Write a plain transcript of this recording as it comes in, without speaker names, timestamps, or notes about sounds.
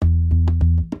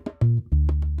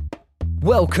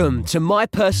Welcome to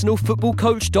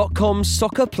mypersonalfootballcoach.com's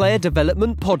Soccer Player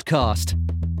Development Podcast.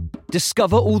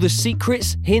 Discover all the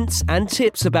secrets, hints and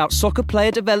tips about soccer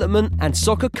player development and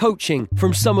soccer coaching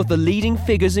from some of the leading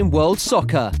figures in world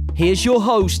soccer. Here's your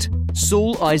host,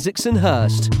 Saul Isaacson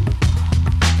Hurst.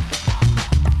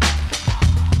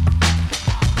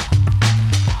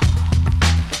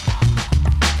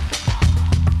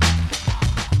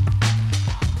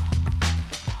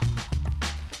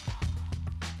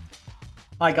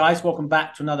 Hi guys, welcome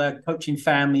back to another Coaching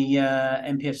Family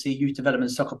MPFC Youth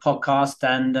Development Soccer Podcast,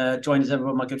 and joined as ever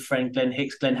with my good friend Glenn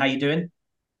Hicks. Glenn, how you doing?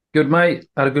 Good, mate.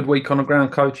 Had a good week on the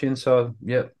ground coaching, so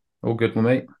yeah, all good with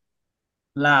me.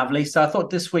 Lovely. So I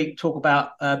thought this week talk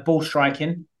about ball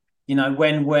striking. You know,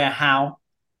 when, where, how,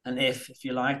 and if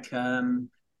you like. A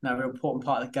real important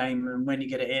part of the game, and when you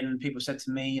get it in. People said to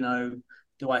me, you know,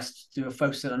 do I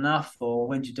focus it enough, or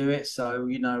when do you do it? So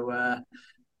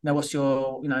now, what's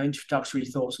your, introductory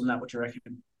thoughts on that? What do you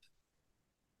reckon?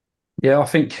 Yeah, I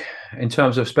think in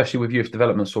terms of, especially with youth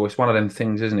development, so it's one of them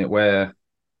things, isn't it, where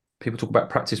people talk about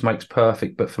practice makes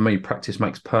perfect, but for me, practice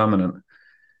makes permanent.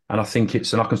 And I think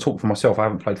and I can talk for myself, I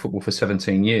haven't played football for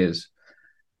 17 years,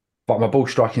 but my ball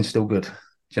striking's still good. Do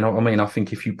you know what I mean? I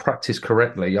think if you practice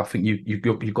correctly, I think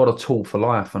you've got a tool for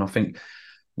life. And I think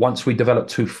once we develop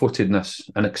two-footedness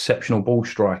and exceptional ball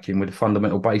striking with the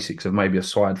fundamental basics of maybe a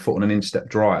side foot and an instep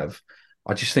drive,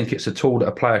 I just think it's a tool that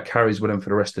a player carries with them for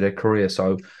the rest of their career.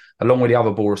 So along with the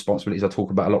other ball responsibilities I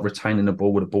talk about a lot, retaining the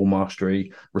ball with a ball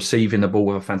mastery, receiving the ball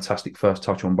with a fantastic first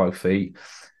touch on both feet,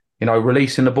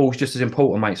 releasing the ball is just as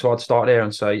important, mate. So I'd start there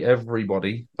and say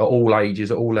everybody at all ages,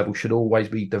 at all levels, should always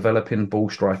be developing ball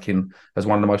striking as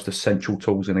one of the most essential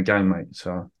tools in a game, mate.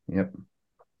 So, yep.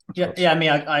 Yeah. I mean,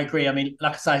 I agree. I mean,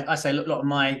 like I say, a lot of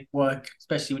my work,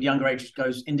 especially with younger ages,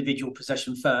 goes individual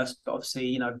possession first. But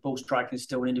obviously, ball striking is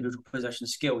still an individual possession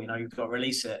skill. You've got to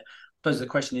release it. I suppose the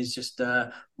question is just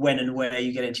when and where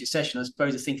you get into your session. I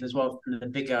suppose the thinking as well from the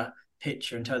bigger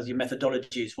picture in terms of your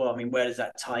methodology as well. I mean, where does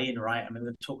that tie in, right? I mean,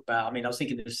 we're going to talk about. I mean, I was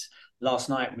thinking this last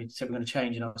night when we said we're going to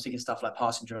change. I was thinking stuff like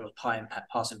passing drills,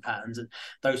 passing patterns, and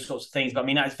those sorts of things. But I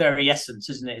mean, that's very essence,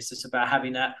 isn't it? It's just about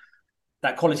having that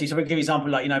quality. So I'll give you an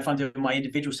example, like, if I'm doing my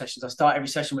individual sessions, I start every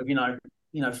session with,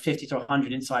 50 to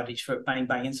 100 inside each foot, bang,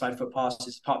 bang, inside foot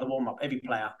passes, part of the warm-up, every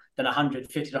player. Then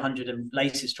 50 to 100 and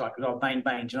laces strike, bang,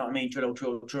 bang, do you know what I mean? Drill,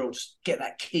 just get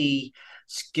that key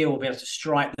skill, be able to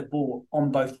strike the ball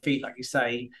on both feet, like you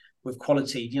say, with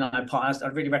quality. I'd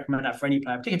really recommend that for any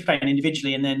player, particularly if you're playing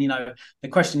individually. And then, the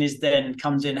question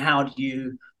comes in, how do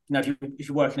you, if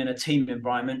you're working in a team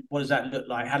environment, what does that look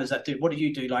like? How does that do? What do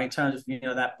you do, like in terms of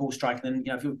that ball striking? And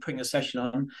if you're putting a session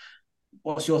on,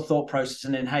 what's your thought process?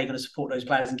 And then how you're going to support those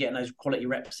players and getting those quality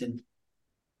reps in?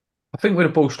 I think with a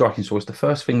ball striking source, the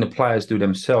first thing the players do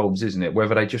themselves, isn't it?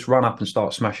 Whether they just run up and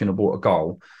start smashing the ball at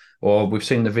goal, or we've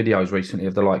seen the videos recently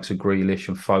of the likes of Grealish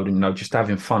and Foden, just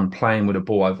having fun playing with a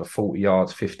ball over 40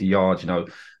 yards, 50 yards,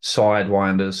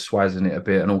 sidewinders, swazzing it a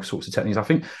bit, and all sorts of techniques.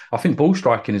 I think ball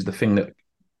striking is the thing that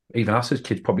even us as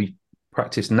kids probably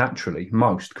practice naturally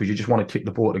most, because you just want to kick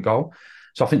the ball at the goal.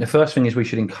 So I think the first thing is we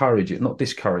should encourage it, not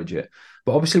discourage it.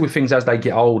 But obviously with things as they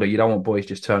get older, you don't want boys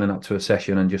just turning up to a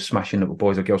session and just smashing the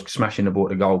boys or girls smashing the ball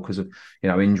at the goal because of,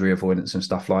 injury avoidance and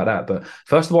stuff like that. But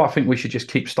first of all, I think we should just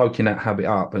keep stoking that habit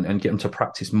up and get them to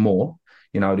practice more.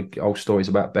 The old stories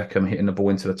about Beckham hitting the ball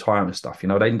into the tyre and stuff, they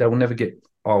will never get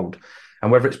old.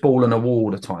 And whether it's ball and a wall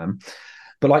all the time.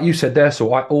 But like you said there,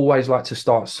 so I always like to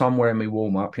start somewhere in my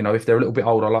warm-up. If they're a little bit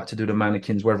older, I like to do the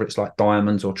mannequins, whether it's like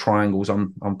diamonds or triangles.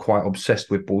 I'm quite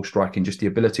obsessed with ball striking, just the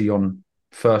ability on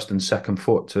first and second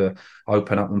foot to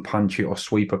open up and punch it or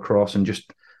sweep across, and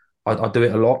just I do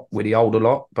it a lot with the old a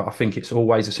lot, but I think it's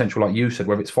always essential, like you said,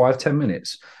 whether it's 5-10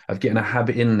 minutes of getting a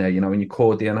habit in there, in your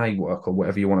core DNA work or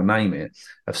whatever you want to name it,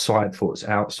 of side foots,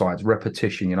 outsides,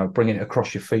 repetition, bringing it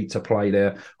across your feet to play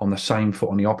there on the same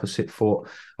foot, on the opposite foot.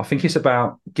 I think it's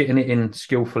about getting it in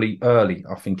skillfully early,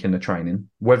 I think, in the training,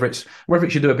 whether it's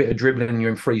you do a bit of dribbling and you're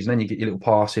in freeze and then you get your little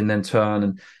pass in, then turn,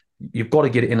 and you've got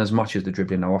to get it in as much as the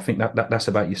dribbling now. I think that's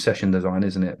about your session design,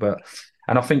 isn't it?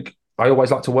 And I think I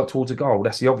always like to work towards a goal.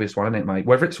 That's the obvious one, isn't it, mate?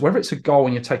 Whether it's a goal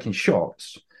and you're taking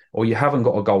shots, or you haven't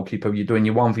got a goalkeeper, you're doing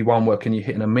your 1v1 work and you're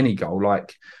hitting a mini goal,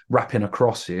 like wrapping a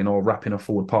cross in or wrapping a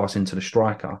forward pass into the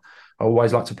striker. I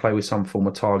always like to play with some form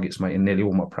of targets, mate, in nearly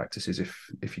all my practices. If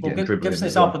you're getting dribbling, give us an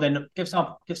example then. Give us an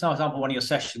example of one of your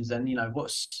sessions. Then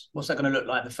what's that going to look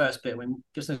like? The first bit.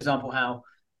 Give us an example how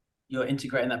you're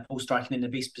integrating that ball striking in, to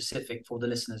be specific for the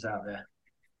listeners out there.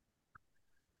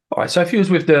 All right, so if you was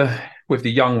with the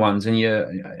young ones and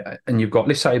you've got,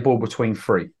 let's say, a ball between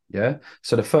three, yeah.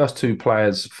 So the first two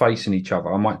players facing each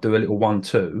other, I might do a little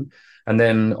 1-2, And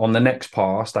then on the next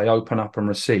pass, they open up and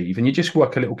receive. And you just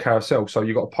work a little carousel. So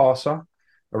you've got a passer,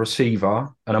 a receiver,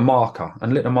 and a marker,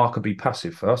 and let the marker be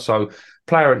passive first. So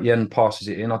player at the end passes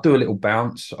it in. I do a little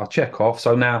bounce. I check off.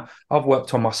 So now I've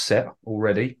worked on my set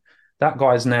already. That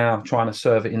guy's now trying to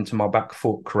serve it into my back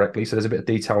foot correctly. So there's a bit of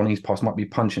detail on his pass, might be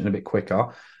punching it a bit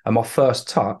quicker. And my first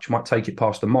touch might take it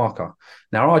past the marker.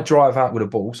 Now I drive out with a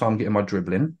ball, so I'm getting my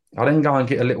dribbling. I then go and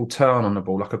get a little turn on the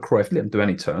ball, like a Cruyff, let him do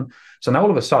any turn. So now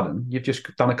all of a sudden, you've just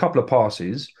done a couple of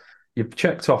passes, you've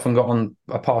checked off and got on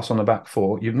a pass on the back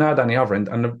foot, you've now done the other end,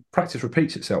 and the practice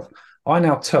repeats itself. I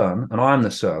now turn, and I am the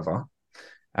server.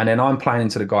 And then I'm playing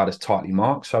into the guy that's tightly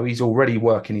marked. So he's already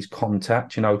working his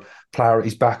contact, player at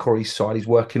his back or his side. He's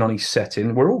working on his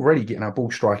setting. We're already getting our ball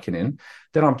striking in.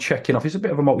 Then I'm checking off. It's a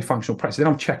bit of a multifunctional practice. Then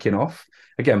I'm checking off.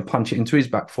 Again, punch it into his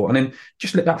back foot. And then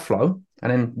just let that flow.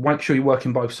 And then make sure you're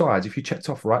working both sides. If you checked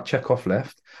off right, check off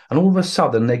left. And all of a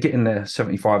sudden, they're getting their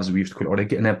 75s, as we used to call it, or they're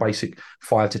getting their basic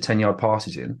 5 to 10 yard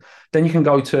passes in. Then you can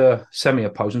go to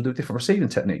semi-oppose and do different receiving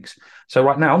techniques. So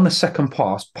right now, on the second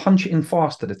pass, punch it in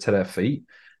faster to their feet.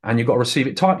 And you've got to receive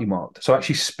it tightly marked. So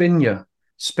actually spin your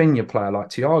player like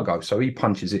Thiago. So he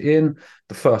punches it in,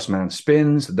 the first man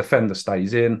spins, the defender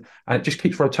stays in, and it just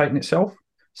keeps rotating itself.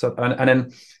 So and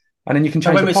then you can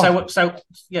change the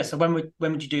pass. So when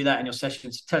would you do that in your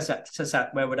sessions? Tell us that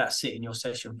where would that sit in your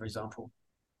session, for example?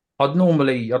 I'd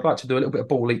like to do a little bit of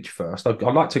ball each first. I'd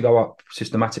like to go up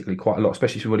systematically quite a lot,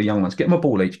 especially with the young ones. Get them a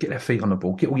ball each, get their feet on the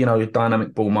ball, get all your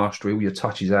dynamic ball mastery, all your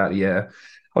touches out of the air.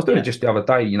 I was doing it just the other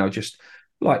day, just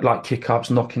like kick-ups,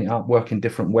 knocking it up, working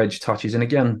different wedge touches. And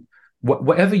again,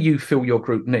 whatever you feel your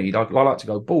group need, I like to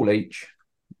go ball each,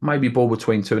 maybe ball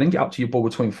between two, and then get up to your ball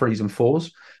between 3s and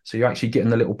 4s. So you're actually getting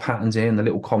the little patterns in, the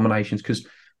little combinations. Because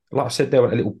like I said there,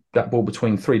 that ball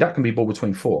between 3, that can be ball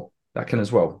between 4. That can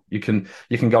as well. You can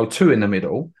go 2 in the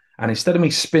middle, and instead of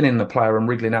me spinning the player and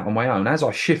wriggling out on my own, as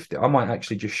I shift it, I might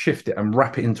actually just shift it and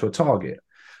wrap it into a target.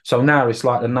 So now it's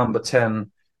like the number 10.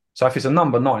 So if it's a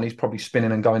number 9, he's probably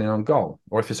spinning and going in on goal.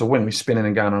 Or if it's a winner, he's spinning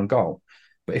and going on goal.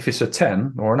 But if it's a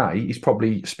 10 or an 8, he's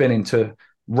probably spinning to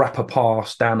wrap a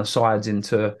pass down the sides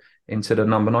into the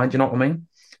number 9. Do you know what I mean?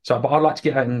 So, but I'd like to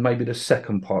get that in maybe the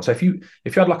second part. So if you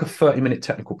had like a 30-minute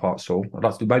technical part, Saul, I'd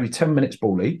like to do maybe 10 minutes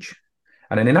ball each.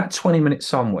 And then in that 20 minutes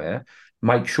somewhere,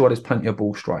 make sure there's plenty of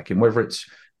ball striking, whether it's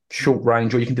short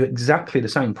range or you can do exactly the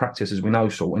same practice as we know,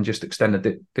 Saul, and just extend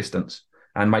the distance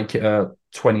and make it a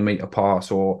 20-meter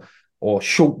pass or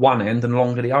short one end and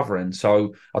longer the other end.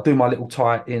 So I'll do my little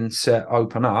tight inset,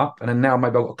 open up, and then now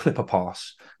maybe I've got a clipper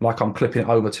pass, like I'm clipping it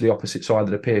over to the opposite side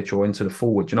of the pitch or into the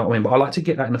forward. Do you know what I mean? But I like to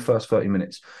get that in the first 30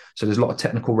 minutes. So there's a lot of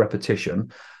technical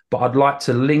repetition, but I'd like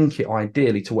to link it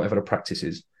ideally to whatever the practice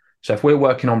is. So if we're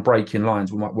working on breaking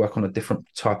lines, we might work on a different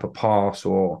type of pass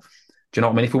or, do you know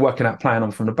what I mean? If we're working out playing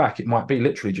on from the back, it might be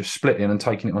literally just splitting and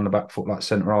taking it on the back foot like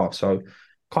centre half. So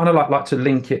kind of like to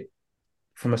link it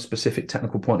from a specific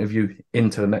technical point of view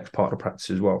into the next part of practice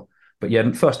as well. But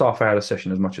yeah, first half hour of the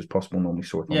session as much as possible normally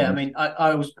sort of. Yeah, I mean,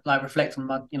 I always like reflect on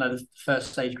my, the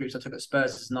first stage groups I took at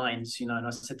Spurs as 9s, and I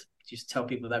used to tell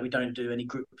people that we don't do any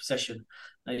group possession.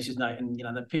 And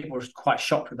the people were quite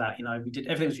shocked with that. We did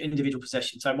everything was individual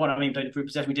possession. So what I mean by group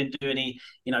possession, we didn't do any,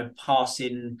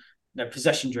 passing,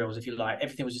 possession drills, if you like.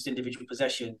 Everything was just individual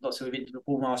possession. Lots of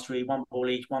ball mastery, 1 ball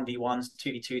each, 1v1s,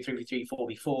 2v2, 3v3,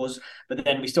 4v4s. But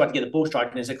then we still had to get the ball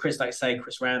striking. As Chris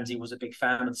Ramsey was a big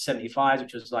fan of the 75s,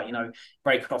 which was like,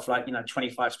 break off like,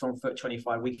 25 strong foot,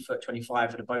 25 weak foot,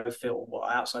 25 for the both foot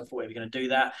or outside foot, where we're going to do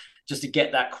that. Just to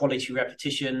get that quality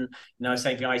repetition.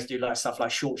 Same thing I used to do, like stuff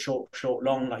like short,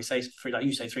 long, like say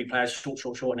you say 3 players, short,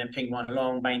 and then ping 1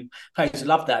 long. Main players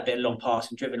love that bit of long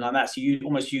passing driven like that. So you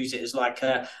almost use it as like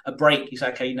a break. You say,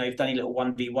 okay, you've done a little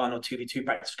 1v1 or 2v2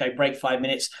 practice. Okay, break 5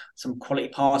 minutes, some quality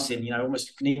passing. Almost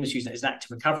you can even use it as an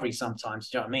active recovery sometimes.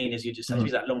 Do you know what I mean? As you just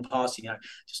use that long passing,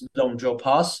 just long drill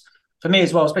pass. For me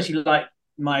as well, especially like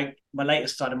my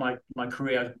latest side of my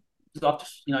career, those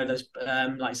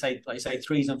like say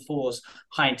 3s and 4s,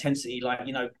 high intensity, like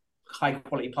high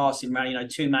quality passing around,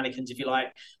 2 mannequins, if you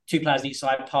like, 2 players each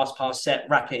side, pass, set,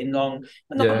 wrap it in long,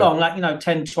 but not long, like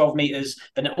 10, 12 meters,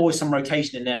 then always some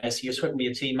rotation in there. So you're swapping with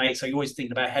your teammates. So you're always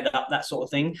thinking about head up, that sort of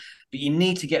thing. But you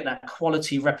need to get that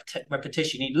quality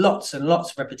repetition. You need lots and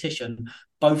lots of repetition,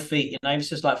 both feet. It's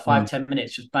just like 5-10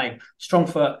 minutes, just bang, strong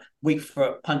foot, weak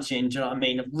foot, punching. Do you know what I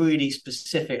mean? Really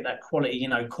specific, that quality,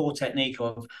 core technique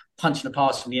of punching the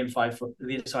pass from the inside foot,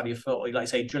 the inside of your foot, or like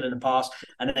say drilling the pass,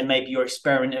 and then maybe you're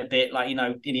experimenting a bit, like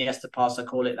Iniesta pass, I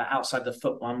call it, that outside the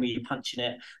foot one where you're punching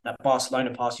it. That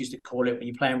Barcelona pass used to call it when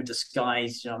you're playing with the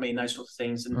skies. You know what I mean? Those sorts of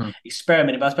things, and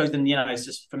experimenting. But I suppose then it's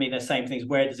just for me the same things.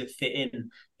 Where does it fit in?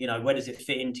 Where does it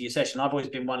fit into your session? I've always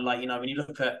been one like when you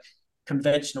look at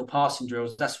conventional passing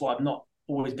drills, that's what I've not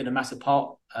always been a massive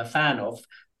fan of,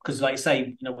 because like you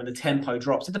say, when the tempo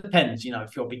drops, it depends.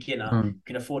 If you're a beginner, you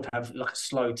can afford to have like a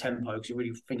slow tempo because you're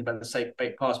really thinking about the safe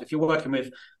bait pass. But if you're working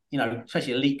with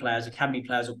especially elite players, academy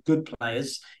players, or good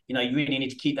players, you really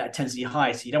need to keep that intensity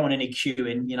high. So you don't want any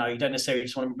queuing. You don't necessarily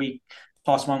just want to read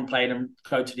past one play and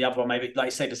go to the other one. Maybe like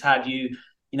you say, just how do you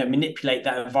manipulate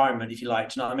that environment, if you like.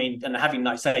 Do you know what I mean? And having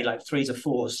like threes or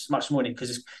fours much more,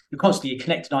 because you're constantly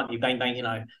connected, aren't you? Bang, bang,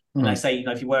 And I say,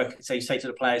 if you work, you say to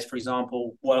the players, for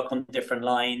example, work on different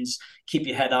lines, keep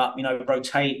your head up,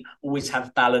 rotate, always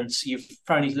have balance. You've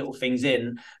thrown these little things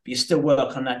in, but you still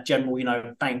work on that general,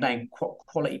 bang, bang,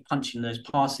 quality punching, those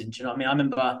passing. Do you know what I mean? I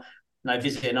remember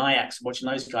visiting Ajax, watching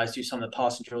those guys do some of the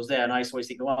passing drills there, and I used to always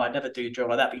think, well, I'd never do a drill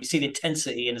like that. But you see the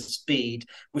intensity and the speed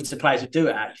which the players would do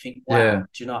it at. You think, wow, do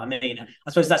you know what I mean? I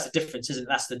suppose that's the difference, isn't it?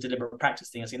 That's the deliberate practice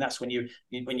thing. I think that's when you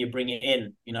bring it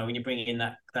in. When you bring it in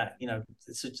that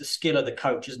it's a skill of the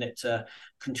coach, isn't it, to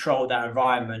control that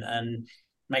environment and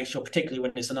make sure, particularly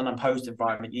when it's an unimposed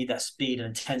environment, you need that speed and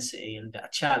intensity and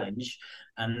that challenge,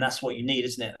 and that's what you need,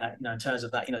 isn't it? That, in terms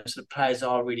of that, so the players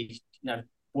are really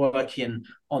working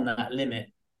on that limit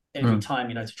every time,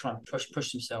 to try and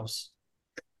push themselves.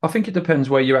 I think it depends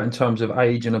where you're at in terms of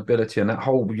age and ability, and that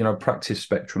whole practice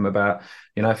spectrum about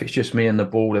if it's just me and the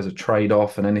ball, there's a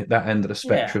trade-off, and then at that end of the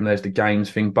spectrum there's the games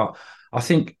thing. But I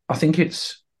think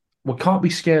we can't be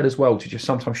scared as well to just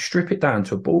sometimes strip it down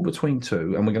to a ball between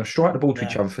two, and we're going to strike the ball to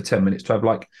each other for 10 minutes to have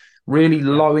like really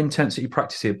low intensity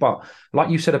practice here. But like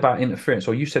you said about interference,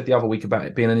 or you said the other week about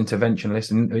it being an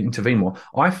interventionist and intervene more,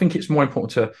 I think it's more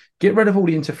important to get rid of all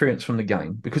the interference from the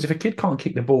game, because if a kid can't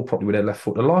kick the ball properly with their left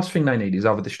foot, the last thing they need is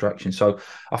other distractions. So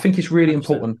I think it's really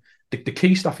important. The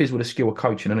key stuff is with a skill of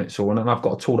coaching, and it's all. And I've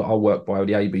got a tool that I work by with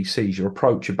the ABCs: your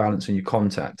approach, your balance, and your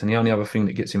contact. And the only other thing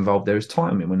that gets involved there is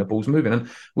timing when the ball's moving. And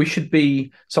we should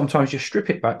be sometimes just strip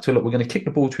it back to, look, we're going to kick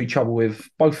the ball to each other with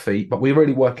both feet, but we're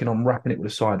really working on wrapping it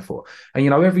with a side foot. And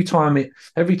every time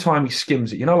he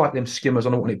skims it, like them skimmers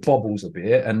on it when it bobbles a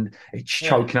bit and it's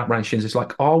choking up around shins. It's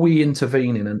like, are we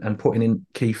intervening and putting in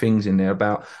key things in there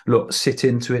about, look, sit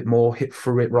into it more, hit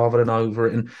through it rather than over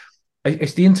it? And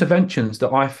it's the interventions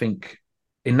that I think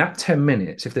in that 10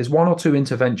 minutes, if there's one or two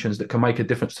interventions that can make a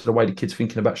difference to the way the kid's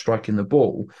thinking about striking the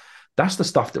ball, that's the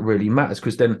stuff that really matters,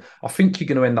 because then I think you're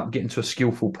going to end up getting to a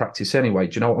skillful practice anyway.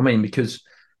 Do you know what I mean? Because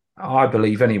I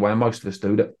believe anyway, and most of us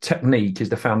do, that technique is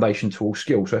the foundation to all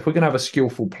skill. So if we're going to have a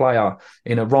skillful player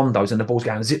in a rondos and the ball's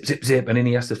going zip, zip, zip, and then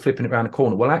he has to flipping it around the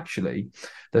corner, well, actually,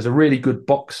 there's a really good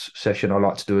box session I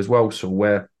like to do as well, so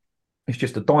where it's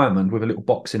just a diamond with a little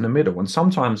box in the middle. And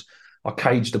sometimes I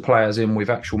cage the players in with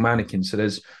actual mannequins, so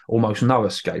there's almost no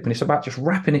escape. And it's about just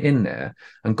wrapping it in there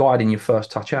and guiding your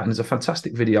first touch out. And there's a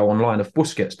fantastic video online of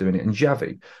Busquets doing it and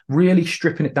Xavi, really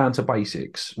stripping it down to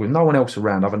basics with no one else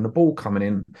around, other than the ball coming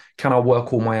in. Can I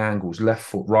work all my angles, left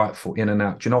foot, right foot, in and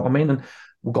out? Do you know what I mean? And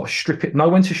we've got to know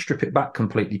when to strip it back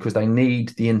completely, because they need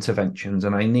the interventions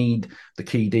and they need the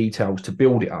key details to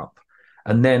build it up.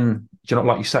 And then,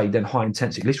 like you say, then high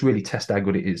intensity. Let's really test how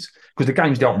good it is, because the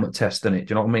game's the ultimate test, isn't it?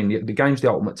 Do you know what I mean? The game's the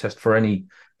ultimate test for any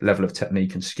level of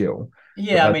technique and skill.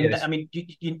 Yeah, I mean,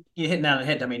 you hit the nail on the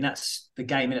head. I mean, that's the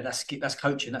game, isn't it? That's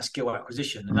coaching, that's skill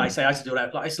acquisition. And I say I used to do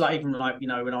that. Like it's like even like when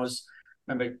I was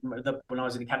when I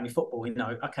was in academy football.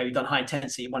 Okay, we've done high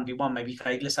intensity 1v1. Maybe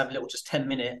okay, let's have a little just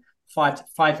 10-minute, 5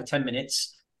 to 10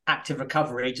 minutes. Active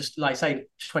recovery, just like say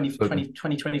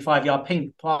 25 yard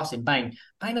ping passing, bang,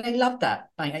 bang. They love that,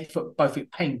 bang, 8 foot, both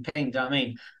feet, ping. Do you know what I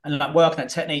mean? And like working that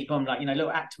technique on little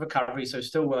active recovery, so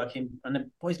still working. And the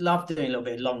boys love doing a little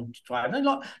bit of long drive. No,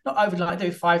 not over like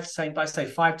do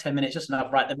 5-10 minutes, just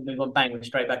enough. Right, then we move on, bang, we're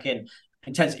straight back in.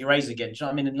 Intensity raises again. Do you know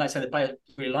what I mean? And like I say, the players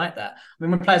really like that. I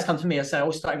mean, when players come to me, I say I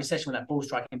always start every session with that ball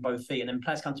striking both feet, and then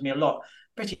players come to me a lot.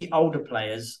 Pretty older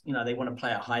players, they want to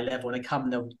play at a high level, and they come,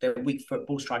 their weak foot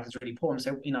ball strike is really poor. And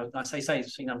so, I say,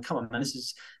 come on, man,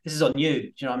 this is on you. Do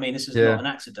you know what I mean? This is not an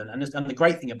accident. And the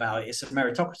great thing about it is a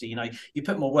meritocracy. You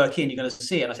put more work in, you're going to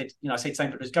see it. I say the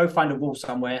same, but just go find a wall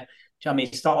somewhere, Do you know what I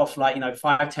mean? Start off like,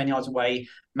 5-10 yards away.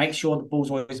 Make sure the ball's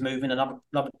always moving.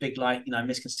 Another big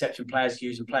misconception players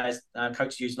use and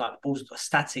coaches use, like the ball's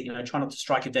static. Try not to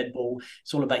strike a dead ball.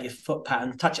 It's all about your foot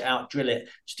pattern. Touch it out, drill it.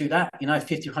 Just do that.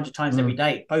 50, 100 times every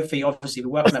day. Both feet, obviously, we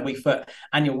work on that weak foot,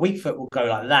 and your weak foot will go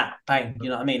like that. Bang. You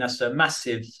know what I mean? That's a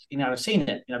massive. I've seen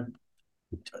it.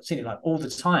 I've seen it like all the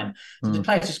time. So the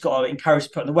players just got to encourage to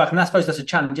put in the work, and I suppose that's a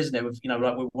challenge, isn't it? With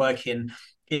like we're working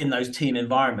in those team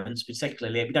environments,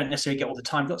 particularly, we don't necessarily get all the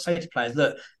time. You've got to say to players,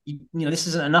 look, this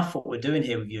isn't enough what we're doing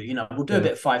here with you. We'll do a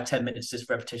bit of 5-10 minutes this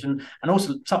repetition, and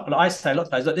also I say a lot of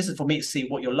players, look, this is for me to see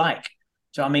what you're like.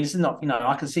 So I mean, this is not,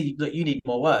 I can see that you need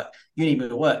more work. You need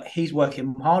more work. He's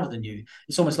working harder than you.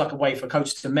 It's almost like a way for a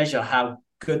coach to measure how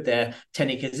good their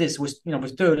technique is. We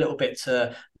do a little bit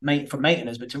for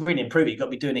maintenance, but to really improve it, you've got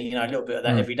to be doing it, a little bit of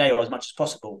that every day or as much as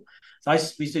possible. So we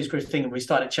used to do this thing when we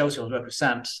started at Chelsea. I was working with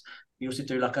Samps. We also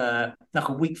do like a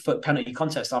weak foot penalty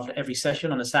contest after every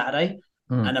session on a Saturday.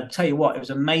 And I'll tell you what, it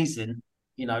was amazing.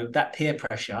 That peer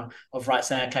pressure of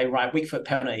saying, okay, weak foot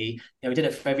penalty. We did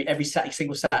it for every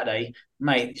single Saturday.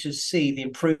 Mate, you should see the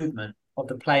improvement of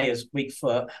the players' weak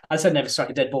foot. I said never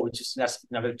strike a dead ball,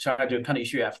 try to do a penalty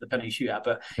shootout for the penalty shootout.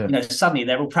 But suddenly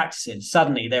they're all practicing.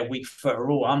 Suddenly their weak foot are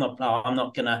all. I'm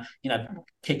not gonna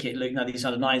kick it. Look, these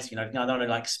under nines. I don't want to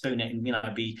like spoon it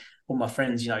and be all my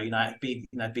friends. Be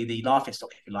the laughing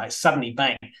stock if you like. Suddenly,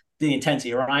 bang, the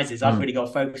intensity arises. I've really got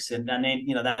to focus, and then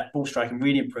that ball striking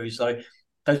really improves. So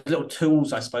those little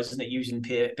tools, I suppose, isn't it? Using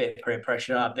peer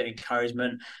pressure, a bit of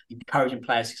encouragement, encouraging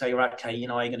players to say, "You're okay, you're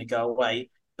going to go away."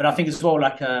 But I think as well,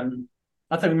 like I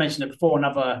think we mentioned it before.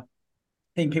 Another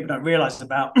thing people don't realise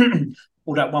about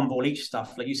all that one ball each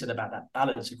stuff, like you said about that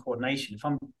balance and coordination. If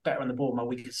I'm better on the ball on my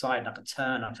weaker side, I can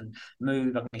turn, I can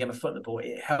move, I can get my foot on the ball.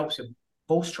 It helps your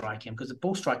ball striking, because the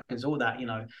ball striking is all that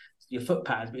your foot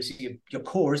patterns, but it's your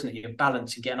core, isn't it? Your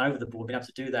balance and getting over the ball, being able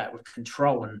to do that with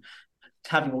control and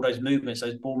having all those movements,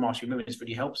 those ball mastery movements,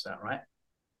 really helps that, right?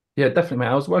 Yeah, definitely, mate.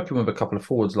 I was working with a couple of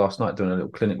forwards last night, doing a little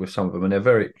clinic with some of them, and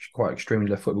they're quite extremely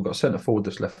left-footed. We've got a centre forward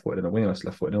that's left-footed and a winger that's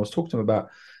left-footed. And I was talking to them about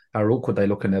how awkward they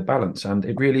look in their balance, and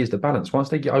it really is the balance. Once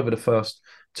they get over the first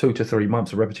 2 to 3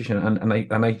 months of repetition,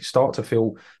 and they start to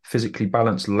feel physically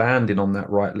balanced, landing on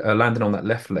that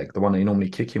left leg, the one they normally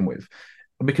kick in with.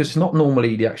 Because it's not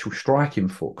normally the actual striking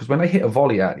foot. Because when they hit a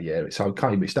volley out of the air, it's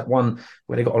okay, but it's that one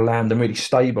where they've got to land and really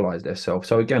stabilise themselves.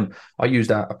 So again, I use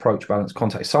that approach, balance,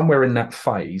 contact. Somewhere in that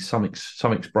phase,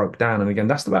 something's broke down. And again,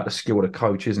 that's about the skill of the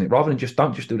coach, isn't it? Rather than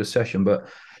don't just do the session, but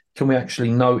can we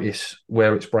actually notice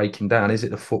where it's breaking down? Is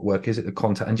it the footwork? Is it the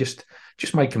contact? And just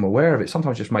make them aware of it.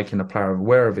 Sometimes just making the player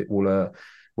aware of it will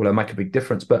make a big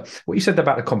difference. But what you said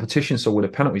about the competition, so with the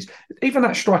penalties, even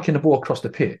that striking the ball across the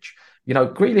pitch,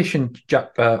 Grealish and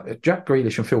Jack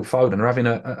Grealish and Phil Foden are having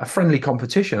a friendly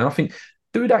competition. And I think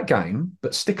do that game,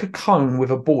 but stick a cone with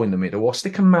a ball in the middle, or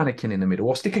stick a mannequin in the middle,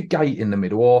 or stick a gate in the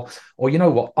middle, or you know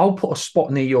what? I'll put a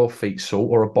spot near your feet, Saul,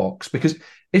 or a box, because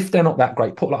if they're not that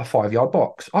great, put like a 5-yard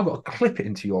box. I've got to clip it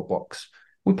into your box.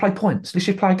 We play points. Let's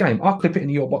just play a game. I'll clip it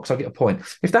into your box. I'll get a point.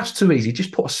 If that's too easy,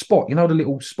 just put a spot. The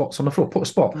little spots on the floor. Put a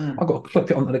spot. I've got to clip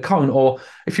it onto the cone. Or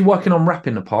if you're working on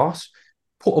wrapping the pass,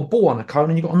 put a ball on a cone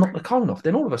and you've got to knock the cone off.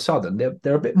 Then all of a sudden,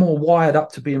 they're a bit more wired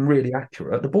up to being really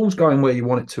accurate. The ball's going where you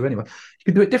want it to anyway. You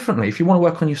can do it differently. If you want to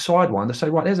work on your sidewinder, say,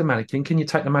 right, there's a mannequin. Can you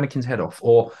take the mannequin's head off?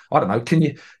 Or, I don't know, can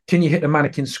you hit the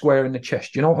mannequin square in the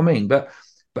chest? Do you know what I mean? But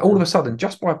all of a sudden,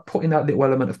 just by putting that little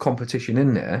element of competition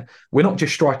in there, we're not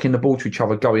just striking the ball to each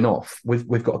other going off.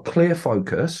 We've got a clear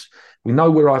focus. We know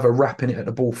we're either wrapping it at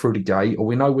the ball through the gate, or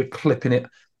we know we're clipping it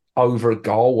over a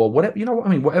goal, or whatever. You know what I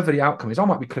mean? Whatever the outcome is, I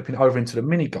might be clipping it over into the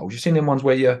mini goals. You've seen them ones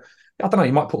where you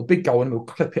might put a big goal and we'll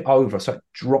clip it over so it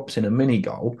drops in a mini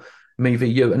goal, me v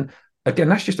you. And again,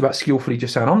 that's just about skillfully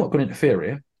just saying, I'm not going to interfere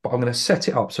here, but I'm going to set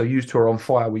it up so you two are on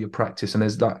fire with your practice. And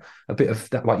there's that a bit of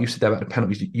that, like you said there about the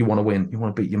penalties, you want to win, you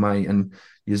want to beat your mate, and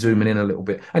you're zooming in a little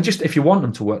bit. And just if you want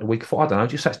them to work the weaker foot, I don't know,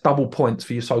 just that's double points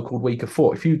for your so-called weaker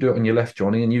foot. If you do it on your left,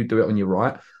 Johnny, and you do it on your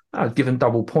right, I'd give them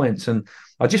double points. And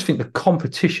I just think the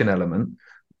competition element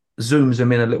zooms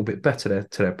them in a little bit better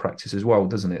to their practice as well,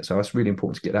 doesn't it? So that's really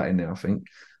important to get that in there, I think.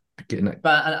 Getting that.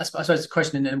 But I suppose the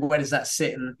question is, where does that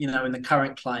sit in, in the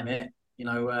current climate,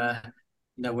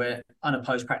 where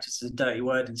unopposed practice is a dirty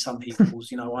word in some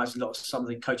people's, eyes, some of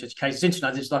the coach education. It's interesting.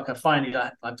 I just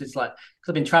because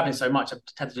I've been traveling so much, I've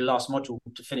had to do the last module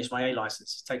to finish my A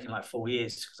license. It's taken like 4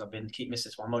 years because I've keep missing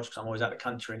this one module because I'm always out of the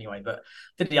country anyway. But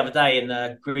I did the other day,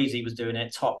 and Greasy was doing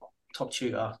it, top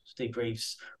tutor, Steve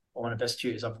Greaves, one of the best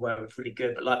tutors I've worked with, really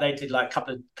good. But like they did like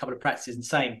a couple of practices and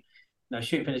same.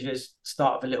 shooting finishes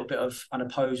start with a little bit of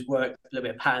unopposed work, a little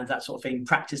bit of patterns, that sort of thing.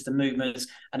 Practice the movements,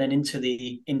 and then into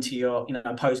your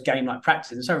post game like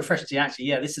practice. And so refreshing to actually,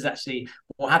 this is actually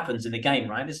what happens in the game,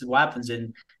 right? This is what happens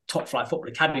in top flight football,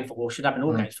 academy football. Should happen in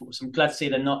all games football. So I'm glad to see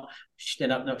they're not. I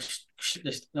don't know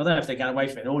if they're going away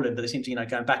from it in all of them, but they seem to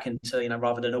going back into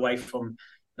rather than away from.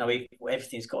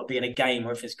 Everything's got to be in a game,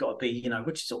 or if it's got to be,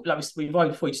 which is like we've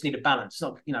always before. You just need a balance. It's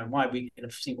not, why we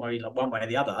think like one way or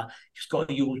the other. You just got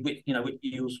to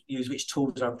use which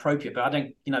tools are appropriate. But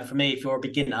I don't, for me, if you're a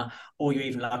beginner or you're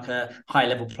even like a high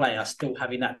level player, still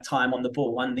having that time on the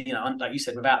ball, and like you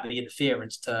said, without the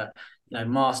interference to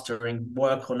master and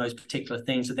work on those particular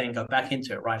things to then go back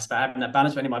into it, right? It's about having that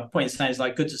balance. But anyway, my point is saying it's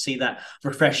like good to see that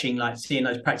refreshing, like seeing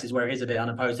those practices where it is a bit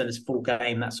unopposed and it's full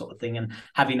game, that sort of thing, and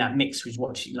having that mix with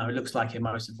what it looks like in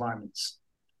most environments.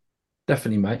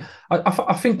 Definitely, mate.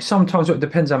 I think sometimes it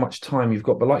depends how much time you've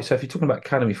got. But like you say, if you're talking about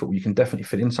academy football, you can definitely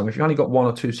fit in some. If you've only got 1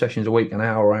 or 2 sessions a week, an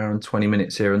hour and 20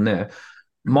 minutes here and there,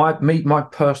 my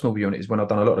personal view on it is when I've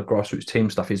done a lot of grassroots team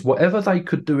stuff is whatever they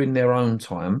could do in their own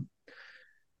time,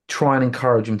 try and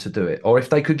encourage them to do it. Or if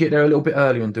they could get there a little bit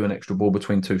earlier and do an extra ball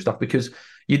between 2 stuff, because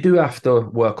you do have to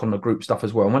work on the group stuff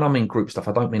as well. And when I mean group stuff,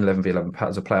 I don't mean 11v11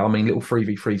 patterns of play. I mean little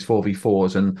 3v3s,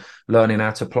 4v4s, and learning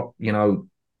how to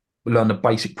learn the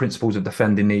basic principles of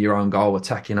defending near your own goal,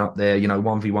 attacking up there,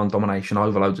 1v1 domination,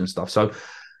 overloads and stuff. So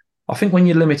I think when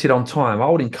you're limited on time, I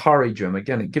would encourage them.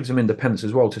 Again, it gives them independence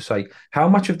as well to say, how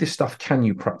much of this stuff can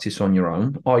you practice on your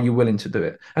own? Are you willing to do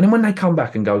it? And then when they come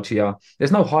back and go to you,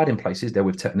 there's no hiding places there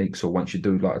with techniques, or once you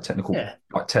do like a technical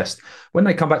like test. When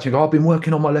they come back to you and go, I've been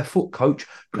working on my left foot, coach.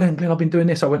 Glen, I've been doing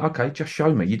this. I went, okay, just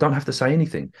show me. You don't have to say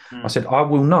anything. I said, I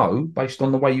will know based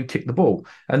on the way you kick the ball.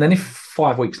 And then if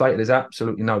 5 weeks later there's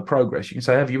absolutely no progress, you can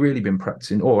say, have you really been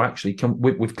practicing? Or actually,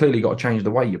 we've clearly got to change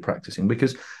the way you're practicing,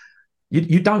 because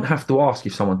you don't have to ask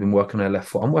if someone's been working on their left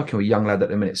foot. I'm working with a young lad at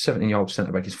the minute, 17-year-old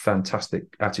centre-back. He's fantastic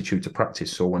attitude to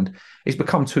practice, Saul, and he's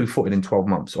become 2-footed in 12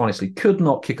 months. Honestly, could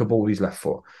not kick a ball with his left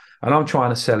foot. And I'm trying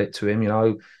to sell it to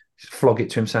him, flog it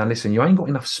to him, saying, listen, you ain't got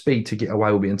enough speed to get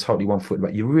away with being totally one-footed,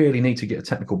 but you really need to get a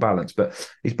technical balance. But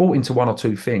he's bought into 1 or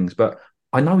 2 things, but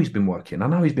I know he's been working. I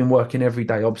know he's been working every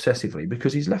day obsessively,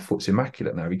 because his left foot's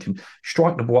immaculate now. He can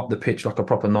strike the ball up the pitch like a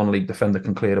proper non-league defender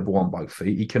can clear the ball on both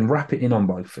feet. He can wrap it in on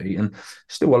both feet, and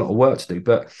still a lot of work to do.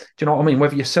 But do you know what I mean?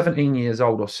 Whether you're 17 years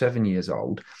old or 7 years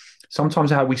old,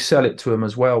 sometimes how we sell it to them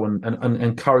as well, and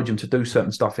encourage them to do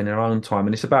certain stuff in their own time.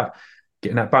 And it's about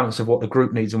getting that balance of what the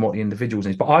group needs and what the individuals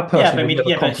needs. But I personally would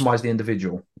never compromise the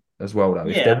indivifor as well, though.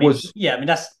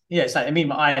 It's like,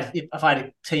 if I had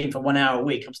a team for 1 hour a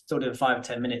week, I'm still doing 5 or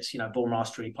 10 minutes, ball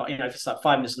mastery. If it's like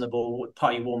 5 minutes on the ball,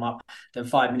 part of your warm up, then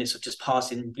 5 minutes of just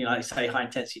passing, say high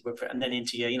intensity work, and then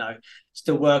into your,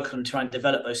 still work on trying to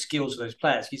develop those skills for those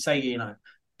players. You say,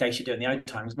 they should do it in the own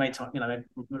time. Because many times,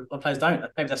 players don't.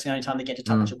 Maybe that's the only time they get to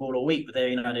touch a ball all week, but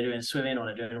they're doing swimming or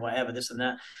they're doing whatever, this and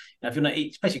that. If you're not,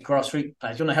 especially grassroots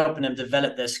players, you're not helping them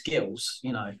develop their skills. Do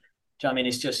you know what I mean?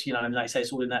 It's just, like I say,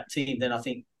 it's all in that team. Then I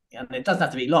think, and it doesn't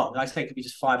have to be long. Like I say, it could be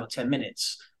just 5 or 10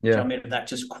 minutes. Do you know what I mean? That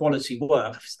just quality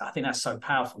work. I think that's so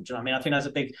powerful. Do you know what I mean? I think that's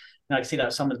a big. I see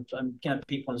that some of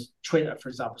people on Twitter, for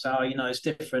example, say, "Oh, it's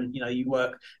different. You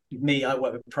work with me. I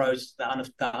work with pros. That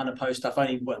unopposed stuff. I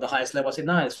only work at the highest level." I said,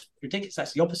 "No, it's ridiculous.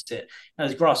 That's the opposite.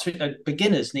 As grassroots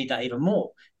beginners need that even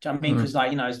more." Do you know what I mean? Because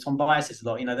as Tom Byers says a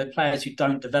lot, the players who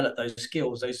don't develop those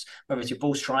skills, those whether it's your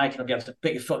ball strike and be able to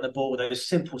put your foot on the ball, those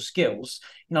simple skills,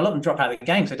 a lot of them drop out of the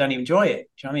game because they don't even enjoy it.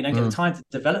 Do you know what I mean? They don't get the time to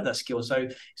develop that skill. So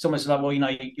it's almost like, well,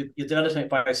 you're developing it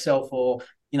by yourself, or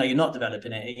you're not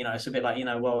developing it. It's a bit like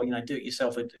do it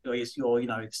yourself, or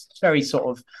it's very sort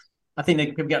of. I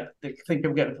think people get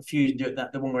confused and do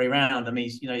it the wrong way around. I mean,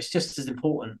 it's just as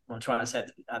important. I'm trying to say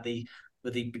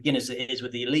with the beginners it is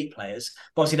with the elite players.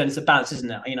 But obviously, then it's a balance,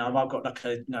 isn't it? I've got like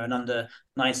an under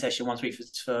 9 session once a week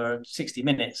for 60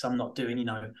 minutes. I'm not doing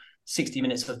 60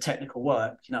 minutes of technical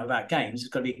work, about games. It's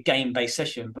going to be a game-based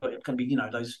session, but it's going to be,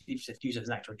 those use it as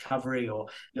an active recovery or a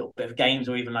little bit of games,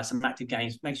 or even like some active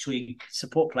games. Make sure you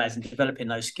support players in developing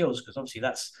those skills, because obviously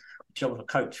that's the job of a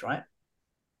coach, right?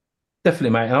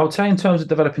 Definitely, mate. And I would say in terms of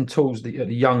developing tools at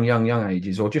the young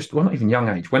ages, or just, well, not even young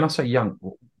age. When I say young,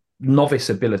 novice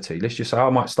ability, let's just say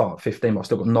I might start at 15, but I've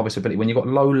still got novice ability. When you've got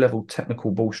low-level technical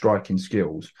ball striking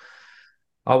skills,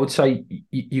 I would say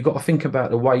you got to think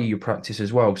about the way you practice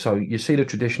as well. So you see the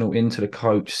traditional into the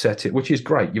coach, set it, which is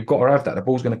great. You've got to have that. The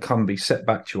ball's going to be set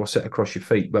back to you or set across your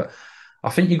feet. But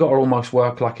I think you've got to almost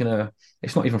work like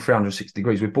it's not even 360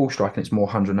 degrees. With ball striking, it's more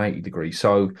 180 degrees.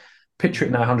 So picture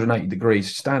it now 180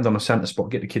 degrees, stand on a centre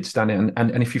spot, get the kids standing.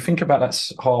 And if you think about that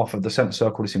half of the centre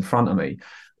circle that's in front of me,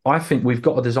 I think we've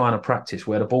got to design a practice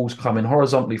where the ball's coming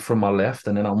horizontally from my left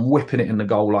and then I'm whipping it in the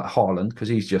goal like Haaland because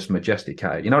he's just majestic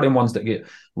at it. You know, them ones that get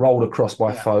rolled across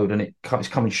by Foden and it's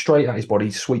coming straight at his body.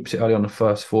 He sweeps it early on the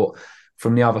first foot.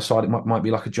 From the other side, it might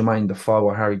be like a Jermaine Defoe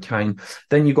or Harry Kane.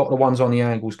 Then you've got the ones on the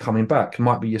angles coming back. It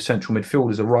might be your central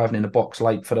midfielders arriving in the box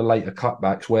late for the later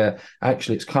cutbacks where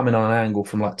actually it's coming on an angle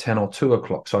from like 10 or 2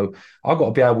 o'clock. So I've got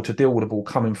to be able to deal with the ball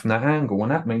coming from that angle.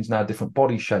 And that means now a different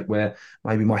body shape where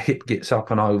maybe my hip gets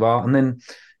up and over. And then,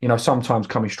 you know, sometimes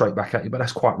coming straight back at you, but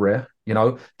that's quite rare, you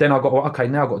know. Then I've got, okay,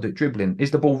 now I've got to do it dribbling.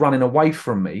 Is the ball running away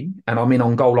from me and I'm in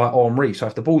on goal like Henry? So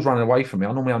if the ball's running away from me,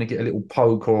 I normally only get a little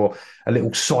poke or a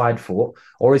little side foot.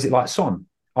 Or is it like Son?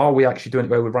 Are we actually doing it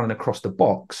where we're running across the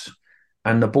box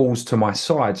and the ball's to my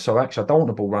side? So actually, I don't want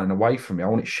the ball running away from me. I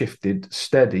want it shifted,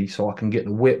 steady, so I can get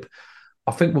the whip.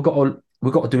 I think we've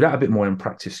got to do that a bit more in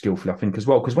practice skillfully, I think, as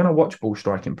well. Because when I watch ball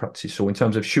striking practice, so in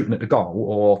terms of shooting at the goal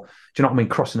or, do you know what I mean,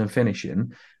 crossing and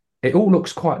finishing, it all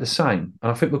looks quite the same.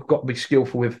 And I think we've got to be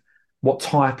skillful with what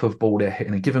type of ball they're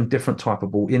hitting and give them different type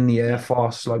of ball in the air,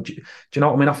 fast, slow. Do you know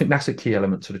what I mean? I think that's a key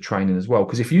element to the training as well.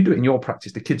 Because if you do it in your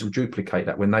practice, the kids will duplicate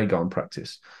that when they go and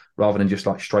practice rather than just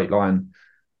like straight line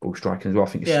ball striking as well. I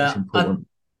think it's important.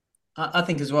 I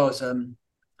think as well as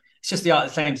it's just the art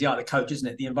of the game, the art of the coach, isn't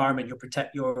it? The environment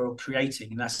you're creating,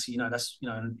 and that's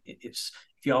it's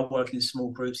if you are working in small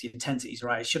groups, the intensity's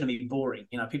right. It shouldn't be boring.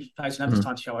 You know, people don't have the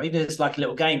time to show up. Even if it's like a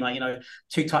little game, like, you know,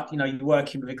 you're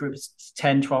working with a group of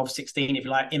 10, 12, 16, if you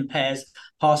like, in pairs,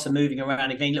 passer moving around,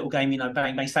 again, little game, you know,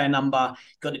 bang, bang, say a number,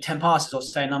 you've got 10 passes or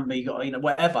say a number, you got, you know,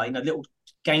 whatever, you know, little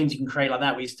games you can create like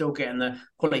that where you're still getting the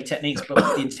quality techniques,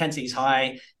 but the intensity is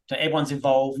high. So everyone's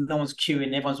involved, no one's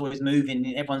queuing, everyone's always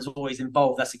moving, everyone's always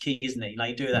involved. That's the key, isn't it? Like,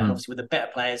 you do that, and obviously with the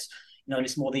better players, you know,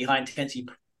 it's more the high intensity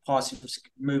passing,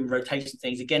 movement, rotation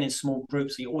things. Again, in small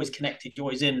groups, so you're always connected, you're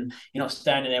always in, you're not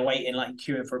standing there waiting, like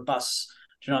queuing for a bus.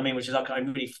 Do you know what I mean? Which is like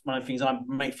really one of the things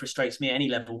that frustrates me at any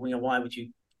level. You know, why would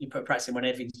you put practice in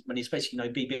when especially, you know,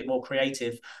 be a bit more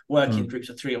creative, work in groups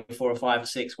of 3 or 4 or 5 or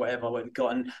 6, whatever we've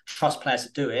got, and trust players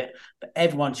to do it. But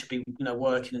everyone should be, you know,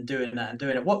 working and doing that and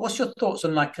doing it. What's your thoughts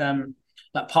on like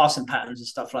passing patterns and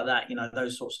stuff like that? You know,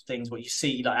 those sorts of things, what you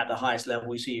see like at the highest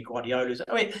level, you see your Guardiolas.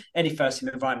 I mean, any first team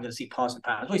environment, going to see passing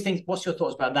patterns. What do you think? What's your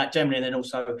thoughts about that generally, and then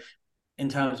also in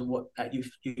terms of what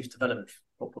youth development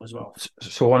football as well?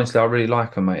 So honestly, I really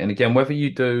like them, mate. And again, whether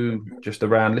you do just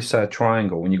around, let's say a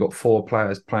triangle, and you've got 4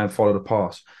 players playing follow the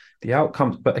pass, the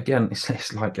outcomes. But again,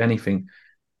 it's like anything.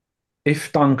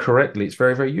 If done correctly, it's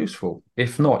very, very useful.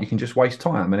 If not, you can just waste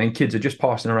time. And then kids are just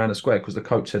passing around the square because the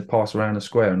coach said pass around the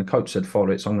square and the coach said follow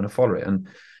it, so I'm going to follow it. And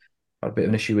I had a bit of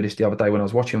an issue with this the other day when I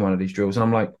was watching one of these drills, and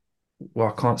I'm like,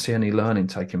 well, I can't see any learning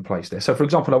taking place there. So, for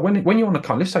example, like when you're on the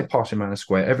cone, let's say passing around a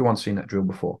square, everyone's seen that drill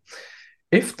before.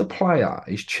 If the player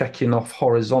is checking off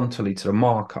horizontally to the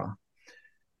marker,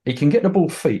 he can get the ball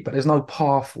feet, but there's no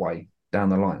pathway down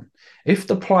the line. If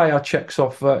the player checks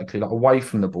off vertically, like away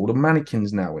from the ball, the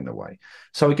mannequin's now in the way.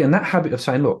 So again, that habit of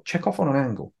saying, look, check off on an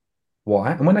angle.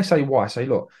 Why? And when they say why, I say,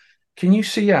 look, can you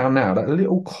see how now that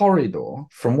little corridor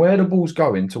from where the ball's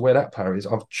going to where that player is,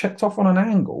 I've checked off on an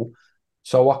angle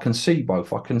so I can see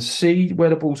both. I can see where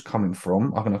the ball's coming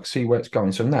from. I can see where it's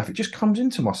going. So now if it just comes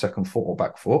into my second foot or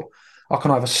back foot, I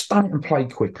can either stun it and play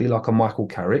quickly like a Michael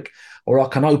Carrick, or I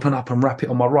can open up and wrap it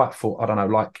on my right foot. I don't know,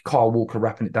 like Kyle Walker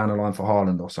wrapping it down the line for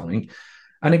Haaland or something.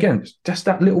 And again, just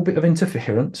that little bit of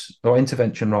interference or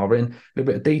intervention rather, in a little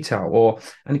bit of detail.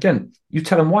 And again, you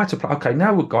tell them why to play. Okay,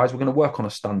 now guys, we're going to work on a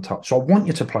stun touch. So I want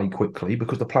you to play quickly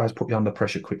because the players put you under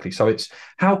pressure quickly. So it's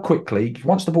how quickly,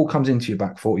 once the ball comes into your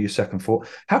back foot or your second foot,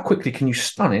 how quickly can you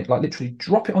stun it, like literally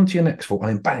drop it onto your next foot and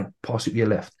then bang, pass it with your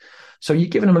left. So you're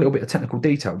giving them a little bit of technical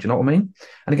detail. Do you know what I mean?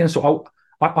 And again, so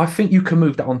I think you can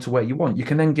move that on to where you want. You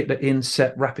can then get the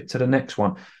inset, wrap it to the next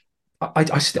one. I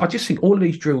just think all of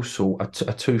these drills, Saul, are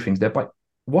 2 things. They're like,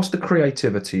 what's the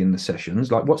creativity in the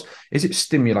sessions? Like, is it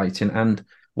stimulating, and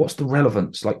what's the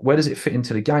relevance? Like, where does it fit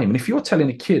into the game? And if you're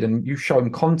telling a kid and you show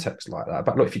him context like that,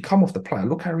 but look, if you come off the player,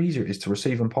 look how easy it is to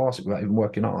receive and pass it without even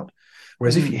working hard.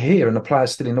 Whereas if you're here and the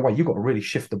player's still in the way, you've got to really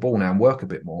shift the ball now and work a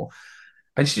bit more.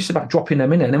 And it's just about dropping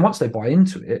them in it. And then once they buy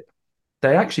into it,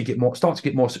 they actually start to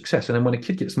get more success. And then when a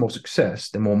kid gets more success,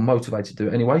 they're more motivated to do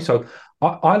it anyway. So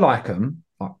I like them.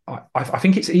 I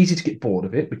think it's easy to get bored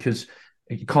of it because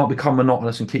you can't become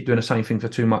monotonous and keep doing the same thing for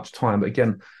too much time. But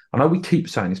again, I know we keep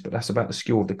saying this, but that's about the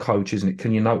skill of the coach, isn't it?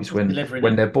 Can you notice when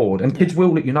they're bored? And kids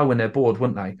will let you know when they're bored,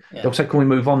 won't they? Yeah. They'll say, can we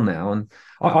move on now? And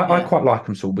I quite like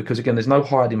them, Saul, because again, there's no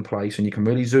hiding place and you can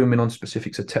really zoom in on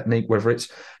specifics of technique, whether it's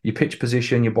your pitch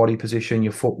position, your body position,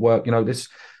 your footwork. You know, there's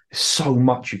so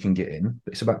much you can get in.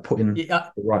 But it's about putting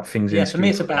the right things in. Yeah, for me,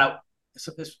 it's about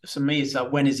for me, it's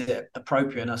like, when is it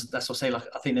appropriate? And that's what I say. Like,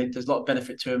 I think there's a lot of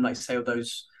benefit to him. Like, say, all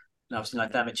those, obviously,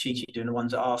 like David Chichi doing the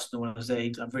ones at Arsenal, was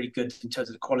they are really good in terms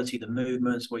of the quality, the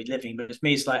movements, where he's living. But for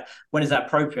me, it's like, when is that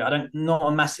appropriate? I don't, not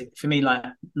a massive, for me, like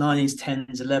 9s,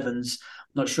 10s, 11s.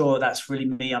 Not sure that's really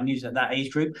me. I'm using at that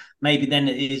age group. Maybe then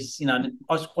it is,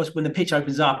 when the pitch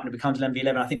opens up and it becomes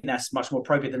 11v11, I think that's much more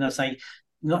appropriate than I say.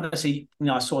 Not necessarily,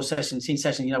 I saw sessions,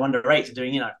 under 8s are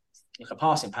doing, like a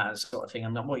passing pattern sort of thing.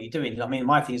 I'm like, what are you doing? I mean,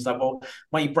 my thing is like, well,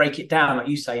 why don't you break it down, like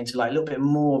you say, into like a little bit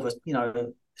more of a,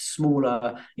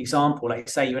 smaller example, like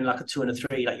say you're in like a 2 and a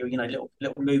 3, like you're,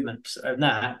 little movements of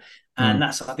that. And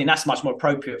I think that's much more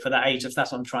appropriate for that age. If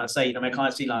that's what I'm trying to say, I mean, I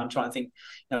can't see, like, I'm trying to think,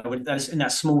 in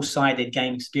that small-sided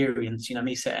game experience,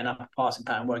 me setting up a passing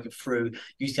pattern, working through,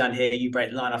 you stand here, you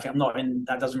break the line. I think I'm not in,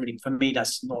 that doesn't really, for me,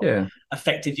 that's not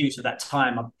effective use of that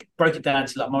time. I broke it down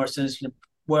to like Morrison's,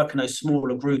 work in those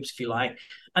smaller groups, if you like.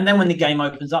 And then when the game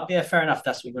opens up, fair enough,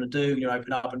 that's what you're going to do.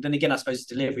 Open up. And then again, I suppose it's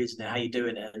delivery, isn't it? How you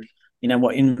doing it? And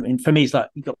what, for me, it's like,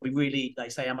 you've got to be really,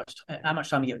 like, say, how much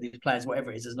time you get with these players,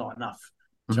 whatever it is not enough.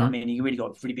 Do you know what I mean? You really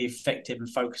got to really be effective and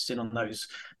focusing on those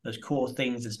core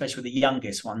things, especially with the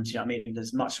youngest ones. You know what I mean?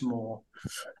 There's much more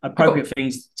appropriate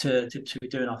things to be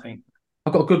doing, I think.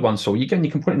 I've got a good one, Saul. You can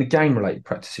put it in a game-related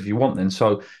practice if you want then.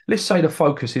 So let's say the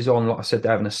focus is on, like I said,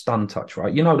 they're having a stun touch,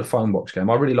 right? The phone box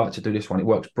game. I really like to do this one. It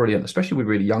works brilliant, especially with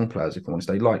really young players, if I'm honest.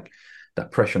 They like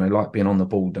that pressure and they like being on the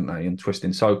ball, don't they, and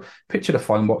twisting. So picture the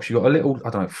phone box. You've got a little,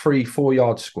 3-4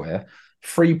 yard square,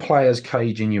 3 players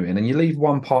caging you in, and you leave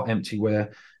one part empty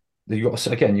where you've got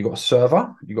a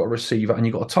server, you've got a receiver, and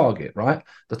you've got a target, right?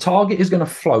 The target is going to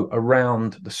float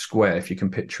around the square, if you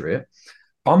can picture it.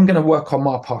 I'm going to work on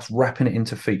my pass, wrapping it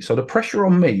into feet. So the pressure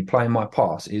on me playing my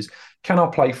pass is, can I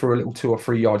play for a little 2 or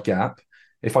 3 yard gap?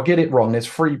 If I get it wrong, there's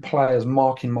 3 players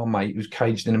marking my mate who's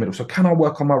caged in the middle. So can I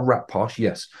work on my wrap pass?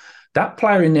 Yes. That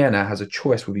player in there now has a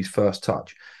choice with his first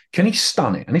touch. Can he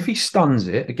stun it? And if he stuns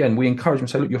it, again, we encourage him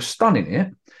to say, look, you're stunning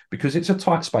it because it's a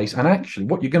tight space. And actually,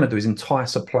 what you're going to do is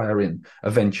entice a player in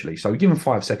eventually. So we give him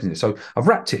 5 seconds. So I've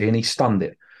wrapped it in, he stunned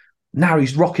it. Now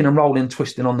he's rocking and rolling,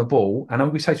 twisting on the ball. And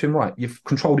then we say to him, right, you've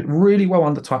controlled it really well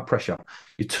under tight pressure.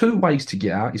 Your 2 ways to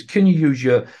get out is, can you use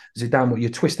your Zidane, what you're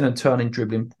twisting and turning,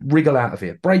 dribbling, wriggle out of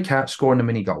here, break out, scoring the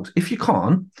mini goals. If you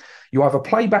can't, you either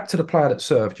play back to the player that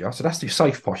served you. So that's your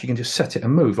safe pass. You can just set it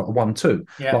and move like a 1-2,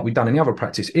 like we've done in the other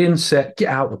practice. In, set, get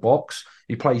out the box.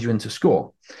 He plays you in to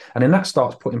score. And then that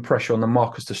starts putting pressure on the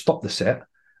markers to stop the set.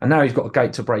 And now he's got a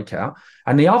gate to break out.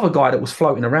 And the other guy that was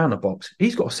floating around the box,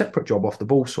 he's got a separate job off the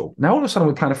ball saw. Now, all of a sudden,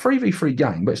 we're playing a 3v3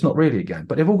 game, but it's not really a game.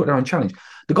 But they've all got their own challenge.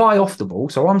 The guy off the ball,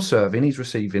 so I'm serving, he's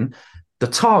receiving. The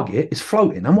target is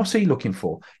floating. And what's he looking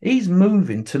for? He's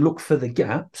moving to look for the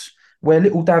gaps where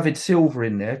little David Silva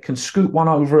in there can scoot one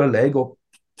over a leg or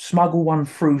smuggle one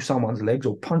through someone's legs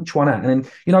or punch one out. And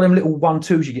then, them little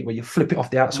 1-2s you get where you flip it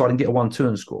off the outside and get a 1-2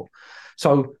 and score.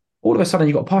 So all of a sudden,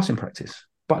 you've got passing practice.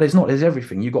 But there's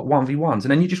everything. You've got 1v1s,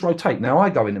 and then you just rotate. Now I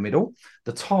go in the middle.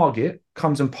 The target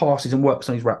comes and passes and works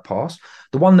on his wrap pass.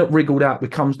 The one that wriggled out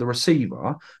becomes the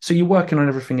receiver. So you're working on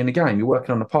everything in the game. You're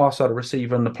working on the passer, the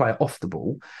receiver, and the player off the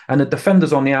ball. And the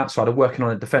defenders on the outside are working on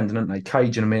the defender, aren't they?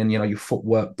 Caging them in, your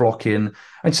footwork, blocking,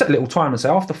 and set a little time and say,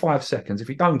 after 5 seconds, if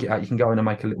you don't get out, you can go in and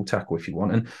make a little tackle if you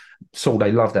want. And Saul,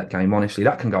 they love that game, honestly.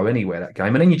 That can go anywhere, that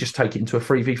game. And then you just take it into a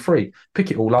 3v3,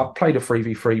 pick it all up, play the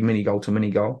 3v3, mini goal to mini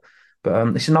goal. But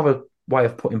it's another way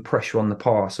of putting pressure on the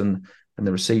pass and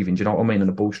the receiving. Do you know what I mean? And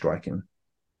the ball striking.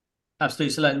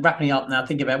 Absolutely. So, wrapping up now,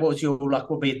 thinking about what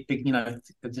would be big,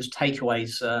 just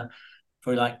takeaways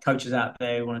for like coaches out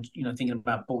there who want to, thinking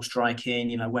about ball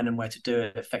striking, when and where to do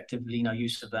it effectively,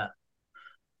 use of that.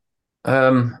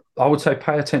 I would say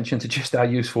pay attention to just how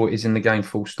useful it is in the game.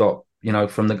 Full stop.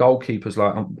 From the goalkeepers,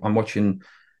 like I'm watching,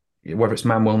 whether it's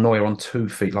Manuel Neuer on 2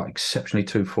 feet, like exceptionally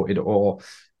 2-footed, or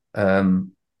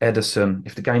Ederson.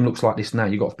 If the game looks like this now,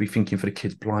 you've got to be thinking for the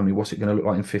kids, blimey, what's it going to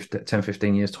look like in 10,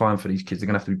 15 years' time for these kids? They're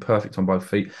going to have to be perfect on both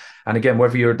feet. And again,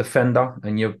 whether you're a defender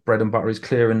and your bread and butter is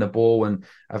clearing the ball and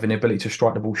having the ability to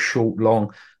strike the ball short,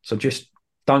 long. So just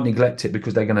don't neglect it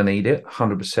because they're going to need it,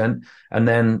 100%. And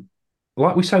then,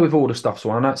 like we say with all the stuff,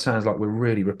 so I know it sounds like we're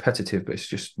really repetitive, but it's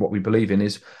just what we believe in,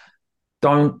 is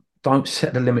don't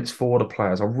set the limits for the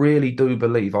players. I really do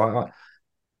believe,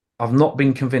 I've not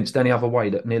been convinced any other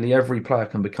way that nearly every player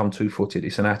can become 2-footed.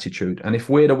 It's an attitude. And if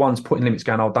we're the ones putting limits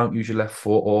going, don't use your left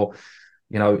foot, or,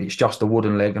 it's just a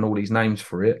wooden leg and all these names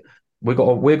for it, we've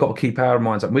got to keep our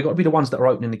minds up. We've got to be the ones that are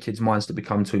opening the kids' minds to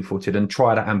become 2-footed and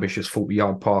try that ambitious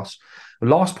 40-yard pass. The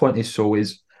last point is, Saul,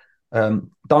 is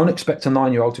Don't expect a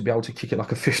 9-year-old to be able to kick it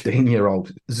like a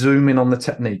 15-year-old. Zoom in on the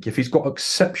technique. If he's got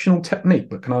exceptional technique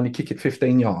but can only kick it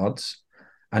 15 yards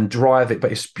and drive it,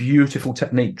 but it's beautiful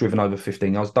technique driven over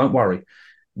 15 yards, don't worry.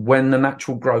 When the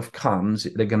natural growth comes,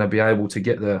 they're going to be able to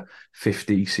get the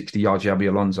 50, 60 yards Xabi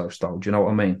Alonso style. Do you know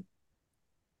what I mean?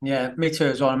 Yeah, me too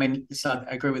as well. I mean, I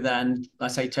agree with that. And I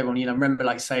say to everyone, remember,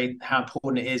 like, say how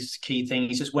important it is. Key thing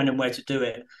is just when and where to do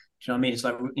it. Do you know what I mean? It's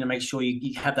like, make sure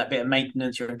you have that bit of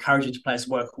maintenance. You're encouraging players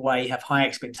to work away, have high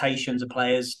expectations of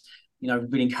players.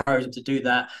 Really encourage them to do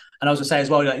that. And I was going to say as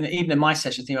well, like, even in my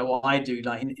session, think about what I do,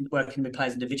 like in working with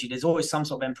players individually, there's always some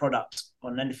sort of end product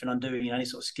on anything I'm doing, any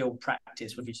sort of skill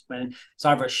practice, when it's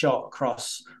either a shot, a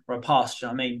cross, or a pass. Do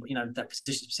you know what I mean? That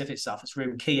position specific stuff is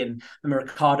really key. And I remember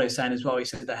Ricardo saying as well, he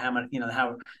said that how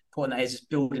important that is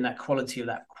building that quality,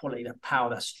 that power,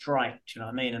 that strike. Do you know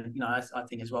what I mean? And I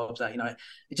think as well that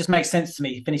it just makes sense to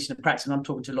me finishing the practice. And I'm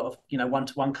talking to a lot of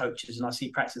one-to-one coaches, and I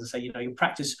see practice and say your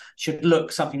practice should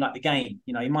look something like the game.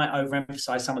 You might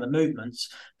overemphasize some of the movements,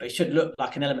 but it should look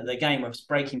like an element of the game, where it's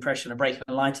breaking pressure and a breaking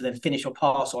line to then finish or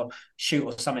pass or shoot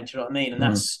or something. Do you know what I mean? And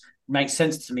that's makes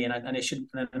sense to me, and it should.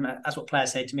 And that's what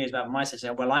players say to me about my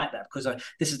session. Well, I like that because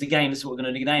this is the game. This is what we're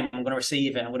going to do. The game. I'm going to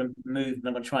receive it. I'm going to move, and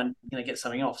I'm going to try and get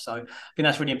something off. So I think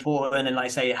that's really important. And like I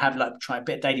say, try a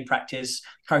bit of daily practice.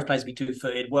 Encourage players to be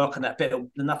 2-footed. Work on that bit.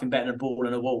 Nothing better than a ball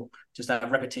and a wall. Just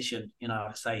that repetition.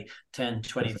 I say 10,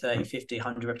 20, 30, 50,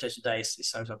 100 repetitions a day. It's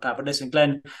so bad. But listen,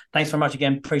 Glenn, thanks very much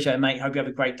again. Appreciate it, mate. Hope you have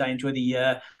a great day. Enjoy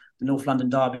the North London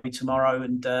derby tomorrow.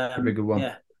 And it'll be a good one.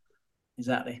 Yeah,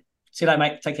 exactly. See you later,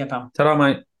 mate. Take care, pal. Ta-ra,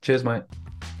 mate. Cheers, mate.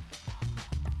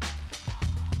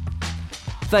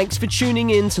 Thanks for tuning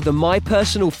in to the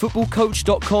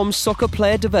MyPersonalFootballCoach.com Soccer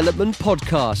Player Development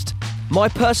Podcast.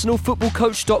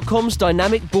 MyPersonalFootballCoach.com's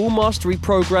Dynamic Ball Mastery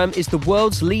Program is the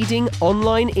world's leading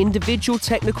online individual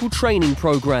technical training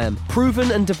program,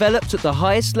 proven and developed at the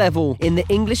highest level in the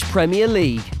English Premier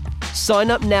League. Sign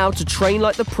up now to train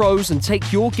like the pros and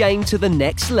take your game to the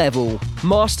next level.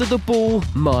 Master the ball,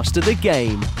 master the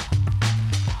game.